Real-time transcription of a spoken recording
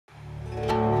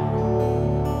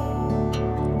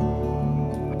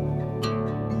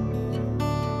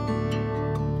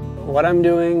What I'm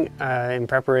doing in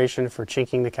preparation for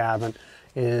chinking the cabin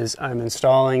is I'm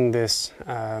installing this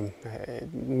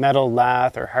metal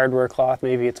lath or hardware cloth,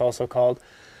 maybe it's also called.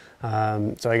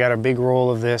 So I got a big roll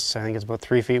of this. I think it's about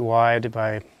 3 feet wide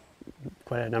by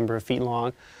quite a number of feet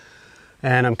long.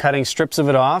 And I'm cutting strips of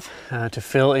it off to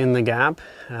fill in the gap.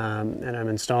 And I'm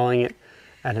installing it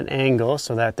at an angle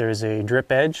so that there's a drip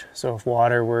edge. So if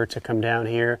water were to come down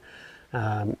here,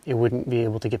 it wouldn't be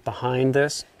able to get behind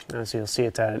this. So you'll see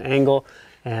it's at an angle,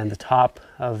 and the top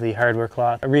of the hardware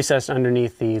cloth recessed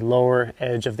underneath the lower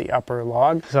edge of the upper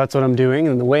log. So that's what I'm doing,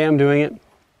 and the way I'm doing it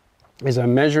is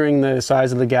I'm measuring the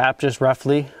size of the gap just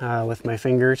roughly with my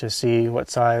finger to see what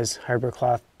size hardware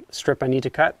cloth strip I need to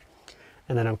cut.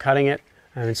 And then I'm cutting it,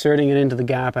 I'm inserting it into the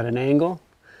gap at an angle.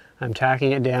 I'm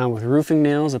tacking it down with roofing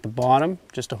nails at the bottom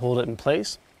just to hold it in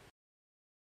place.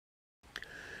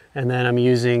 And then I'm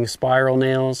using spiral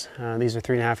nails. These are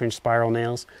 3.5-inch spiral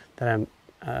nails that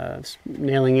I'm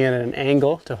nailing in at an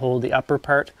angle to hold the upper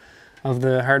part of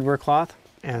the hardware cloth.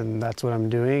 And that's what I'm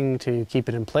doing to keep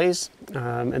it in place.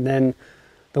 And then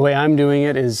the way I'm doing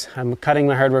it is I'm cutting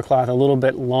my hardware cloth a little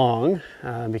bit long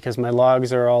because my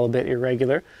logs are all a bit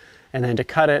irregular. And then to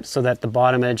cut it so that the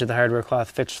bottom edge of the hardware cloth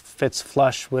fits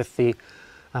flush with the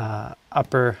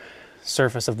upper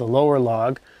surface of the lower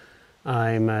log,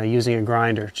 I'm using a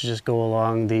grinder to just go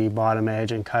along the bottom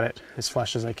edge and cut it as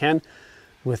flush as I can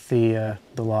with the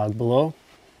log below.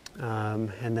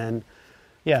 And then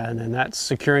that's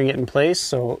securing it in place.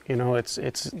 So, you know, it's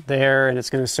there, and it's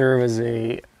going to serve as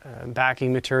a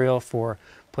backing material for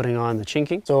putting on the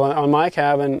chinking. So on my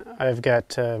cabin, I've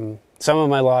got some of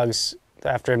my logs,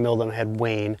 after I milled them, had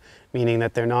wane, meaning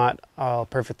that they're not all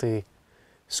perfectly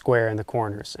square in the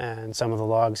corners, and some of the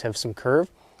logs have some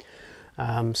curve.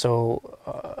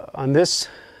 On this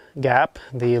gap,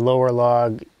 the lower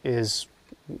log is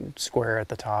square at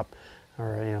the top,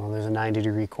 or there's a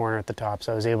 90-degree corner at the top.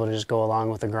 So I was able to just go along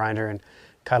with the grinder and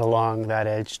cut along that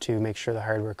edge to make sure the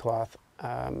hardware cloth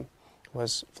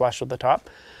was flush with the top.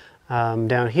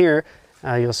 Down here,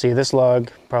 you'll see this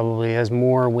log probably has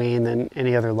more wane than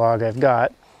any other log I've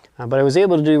got. But I was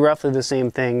able to do roughly the same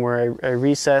thing, where I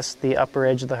recessed the upper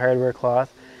edge of the hardware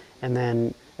cloth and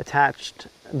then attached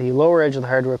the lower edge of the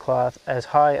hardware cloth as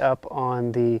high up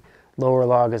on the lower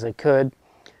log as I could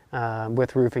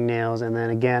with roofing nails. And then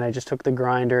again, I just took the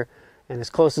grinder, and as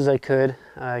close as I could,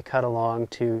 I cut along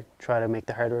to try to make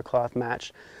the hardware cloth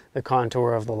match the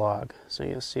contour of the log. So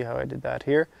you'll see how I did that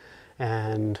here.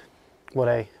 And what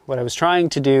I was trying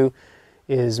to do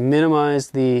is minimize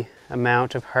the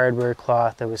amount of hardware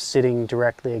cloth that was sitting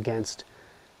directly against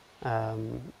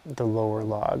the lower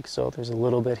log. So there's a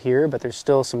little bit here, but there's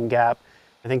still some gap.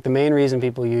 I think the main reason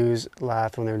people use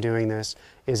lath when they're doing this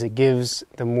is it gives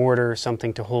the mortar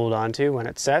something to hold onto when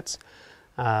it sets.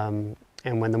 And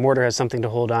when the mortar has something to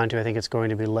hold onto, I think it's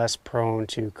going to be less prone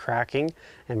to cracking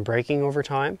and breaking over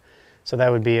time. So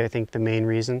that would be, I think, the main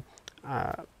reason.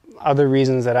 Other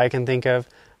reasons that I can think of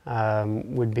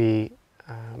would be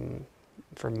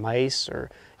for mice,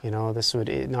 or this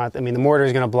would not, the mortar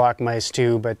is going to block mice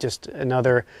too, but just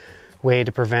another way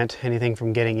to prevent anything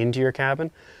from getting into your cabin.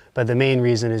 But the main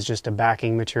reason is just a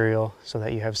backing material so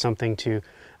that you have something to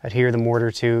adhere the mortar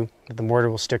to, that the mortar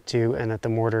will stick to, and that the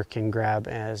mortar can grab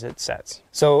as it sets.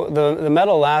 So the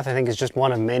metal lath, I think, is just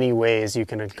one of many ways you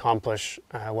can accomplish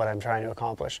what I'm trying to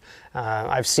accomplish.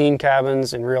 I've seen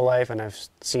cabins in real life, and I've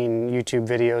seen YouTube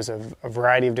videos of a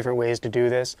variety of different ways to do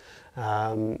this.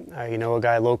 I know a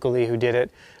guy locally who did it,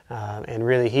 and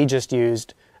really he just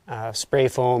used spray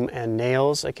foam and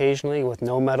nails occasionally with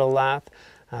no metal lath.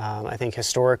 I think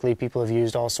historically people have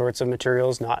used all sorts of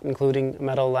materials, not including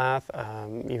metal lath,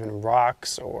 even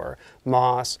rocks or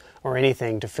moss or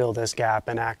anything to fill this gap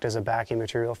and act as a backing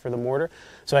material for the mortar.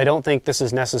 So I don't think this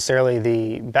is necessarily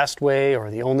the best way or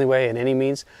the only way in any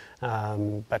means,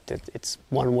 but it's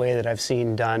one way that I've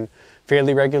seen done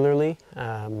fairly regularly.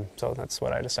 So that's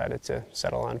what I decided to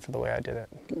settle on for the way I did it.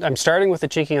 I'm starting with the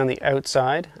chinking on the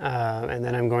outside, and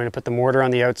then I'm going to put the mortar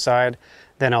on the outside.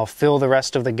 Then I'll fill the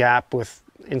rest of the gap with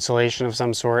insulation of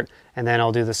some sort, and then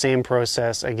I'll do the same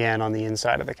process again on the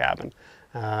inside of the cabin.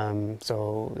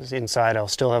 So inside I'll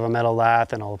still have a metal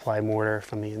lath, and I'll apply mortar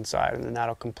from the inside, and then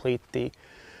that'll complete the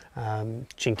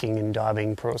chinking and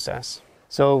daubing process.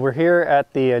 So we're here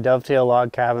at the Dovetail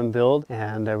log cabin build,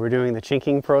 and we're doing the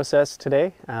chinking process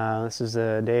today. This is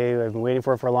a day I've been waiting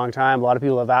for a long time. A lot of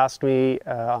people have asked me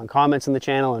on comments in the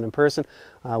channel and in person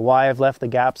why I've left the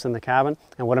gaps in the cabin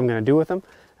and what I'm going to do with them.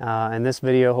 And this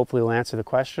video hopefully will answer the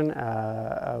question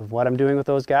of what I'm doing with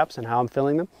those gaps and how I'm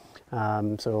filling them.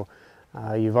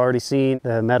 You've already seen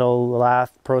the metal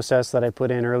lath process that I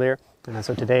put in earlier.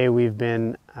 So today we've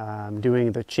been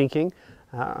doing the chinking,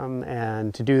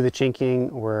 and to do the chinking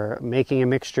we're making a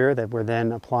mixture that we're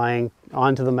then applying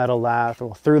onto the metal lath,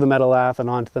 or through the metal lath and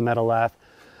onto the metal lath,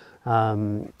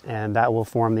 and that will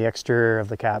form the exterior of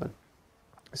the cabin.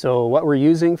 So what we're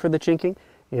using for the chinking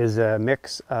is a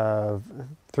mix of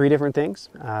 3 different things: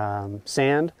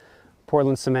 sand,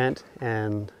 Portland cement,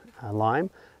 and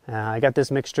lime. I got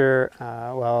this mixture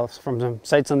well, from some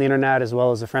sites on the internet, as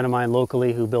well as a friend of mine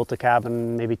locally who built a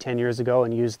cabin maybe 10 years ago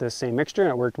and used this same mixture,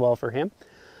 and it worked well for him.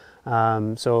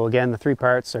 So again, the 3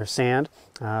 parts are sand.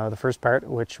 The first part,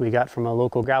 which we got from a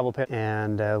local gravel pit,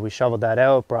 and we shoveled that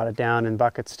out, brought it down in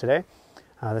buckets today.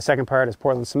 The second part is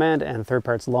Portland cement, and the third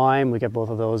part's lime. We get both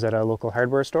of those at a local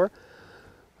hardware store.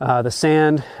 The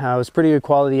sand was pretty good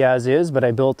quality as is, but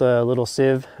I built a little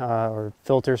sieve or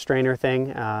filter strainer thing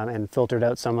and filtered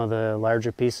out some of the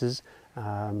larger pieces,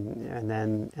 and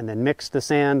then mixed the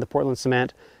sand, the Portland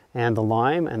cement, and the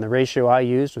lime. And the ratio I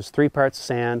used was 3 parts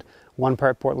sand, 1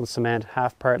 part Portland cement,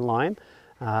 half part lime.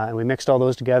 And we mixed all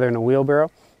those together in a wheelbarrow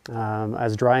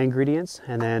as dry ingredients,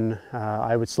 and then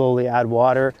I would slowly add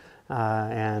water,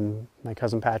 and my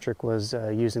cousin Patrick was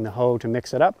using the hoe to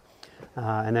mix it up.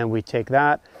 And then we take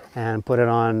that and put it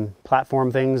on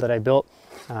platform things that I built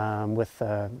with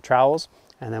trowels,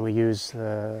 and then we use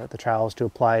the trowels to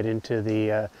apply it into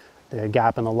the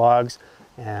gap in the logs,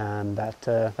 and that's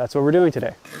what we're doing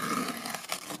today.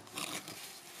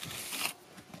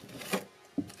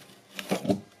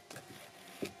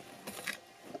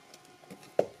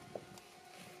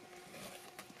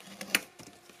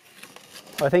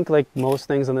 I think, like most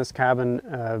things in this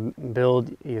cabin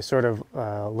build, you sort of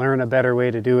learn a better way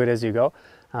to do it as you go.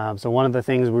 So one of the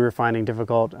things we were finding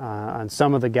difficult on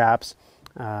some of the gaps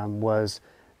was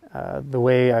the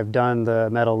way I've done the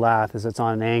metal lath is it's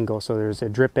on an angle, so there's a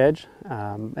drip edge,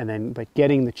 but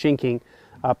getting the chinking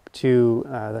up to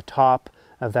the top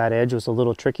of that edge was a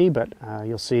little tricky, but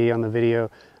you'll see on the video,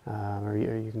 or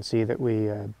you can see that we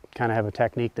kind of have a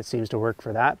technique that seems to work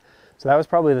for that. So that was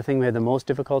probably the thing we had the most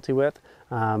difficulty with,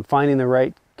 finding the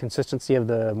right consistency of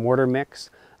the mortar mix,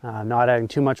 not adding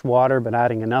too much water, but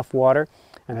adding enough water.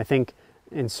 And I think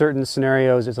in certain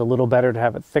scenarios it's a little better to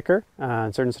have it thicker.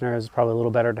 In certain scenarios it's probably a little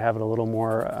better to have it a little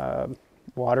more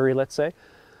watery, let's say.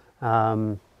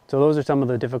 So those are some of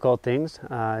the difficult things.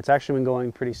 It's actually been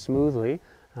going pretty smoothly.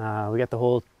 We got the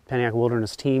whole Penniac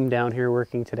Wilderness team down here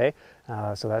working today,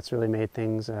 so that's really made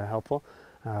things helpful,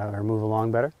 or move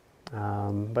along better.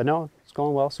 But no, it's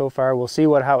going well so far. We'll see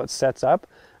how it sets up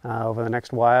over the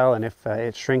next while, and if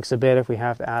it shrinks a bit, if we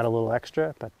have to add a little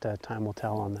extra, but time will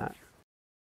tell on that.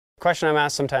 The question I'm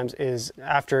asked sometimes is,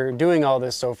 after doing all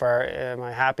this so far, am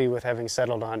I happy with having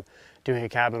settled on doing a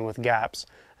cabin with gaps?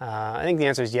 I think the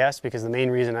answer is yes, because the main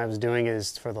reason I was doing it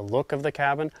is for the look of the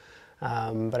cabin.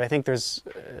 But I think there's,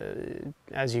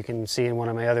 as you can see in one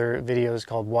of my other videos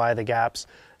called Why the Gaps,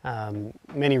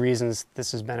 many reasons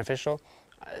this is beneficial.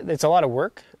 It's a lot of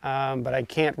work, but I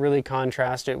can't really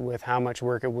contrast it with how much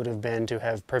work it would have been to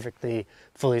have perfectly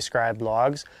fully scribed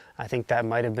logs. I think that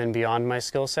might have been beyond my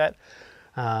skill set.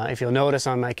 If you'll notice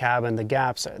on my cabin, the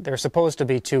gaps, they're supposed to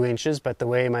be 2 inches, but the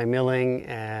way my milling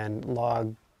and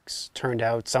logs turned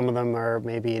out, some of them are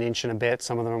maybe 1 inch and a bit,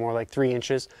 some of them are more like 3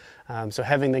 inches. So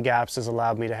having the gaps has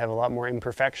allowed me to have a lot more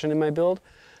imperfection in my build.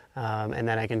 And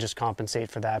then I can just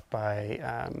compensate for that by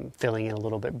filling in a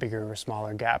little bit bigger or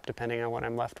smaller gap depending on what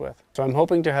I'm left with. So I'm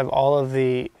hoping to have all of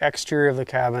the exterior of the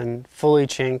cabin fully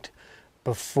chinked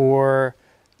before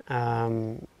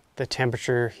the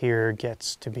temperature here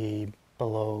gets to be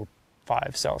below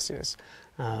 5 Celsius,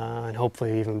 and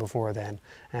hopefully even before then.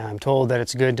 And I'm told that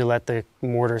it's good to let the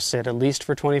mortar sit at least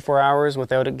for 24 hours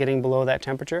without it getting below that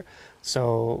temperature.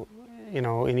 So, you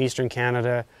know, in Eastern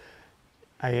Canada,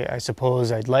 I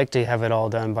suppose I'd like to have it all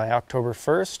done by October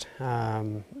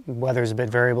 1st. Weather's a bit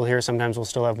variable here. Sometimes we'll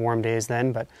still have warm days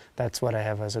then, but that's what I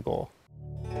have as a goal.